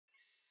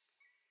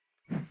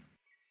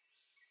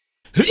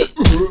Hey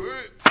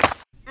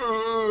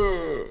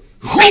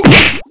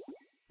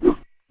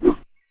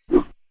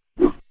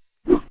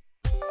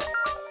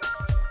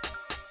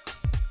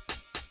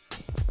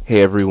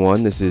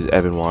everyone, this is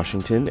Evan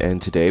Washington,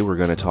 and today we're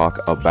going to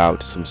talk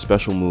about some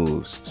special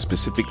moves,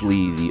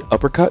 specifically the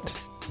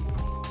uppercut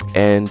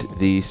and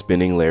the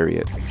spinning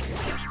lariat.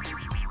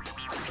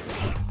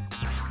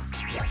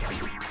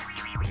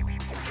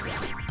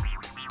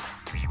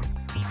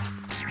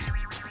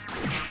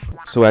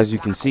 So as you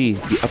can see,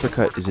 the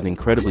uppercut is an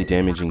incredibly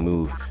damaging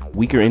move.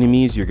 Weaker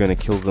enemies, you're going to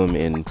kill them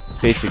in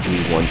basically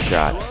one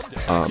shot.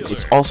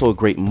 It's also a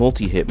great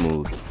multi-hit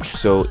move.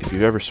 So if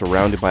you're ever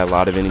surrounded by a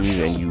lot of enemies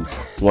and you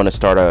want to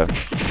start a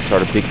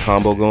big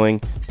combo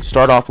going,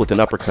 start off with an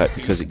uppercut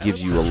because it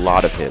gives you a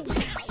lot of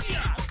hits.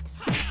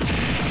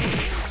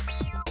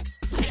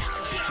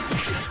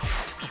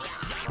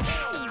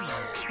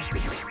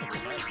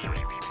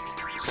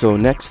 So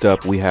next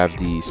up we have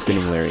the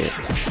spinning lariat.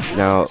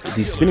 Now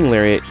the spinning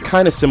lariat,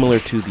 kind of similar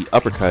to the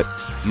uppercut,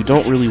 you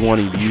don't really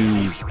want to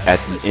use at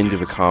the end of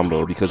a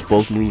combo because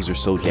both moves are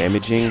so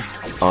damaging.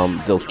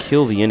 They'll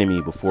kill the enemy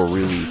before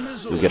really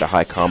you'll get a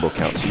high combo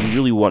count. So you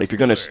really want, if you're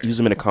going to use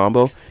them in a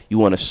combo, you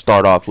want to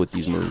start off with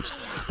these moves.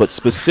 But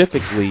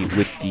specifically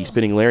with the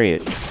spinning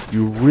lariat,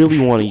 you really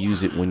want to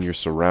use it when you're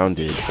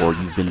surrounded or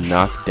you've been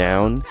knocked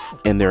down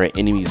and there are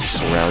enemies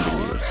surrounding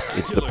you.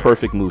 It's the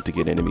perfect move to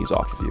get enemies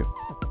off of you.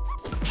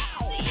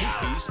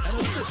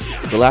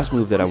 The last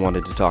move that I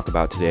wanted to talk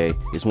about today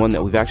is one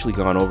that we've actually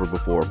gone over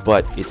before,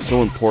 but it's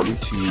so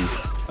important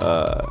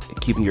to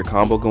keeping your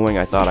combo going,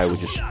 I thought I would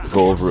just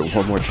go over it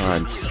one more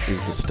time,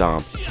 is the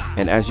Stomp.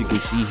 And as you can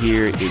see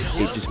here, it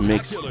just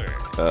makes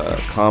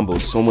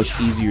combos so much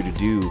easier to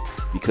do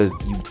because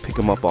you pick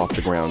them up off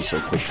the ground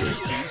so quickly.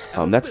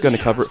 That's going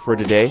to cover it for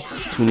today.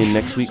 Tune in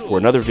next week for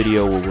another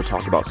video where we'll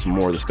talk about some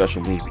more of the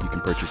special moves that you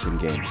can purchase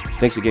in-game.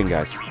 Thanks again,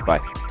 guys.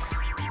 Bye.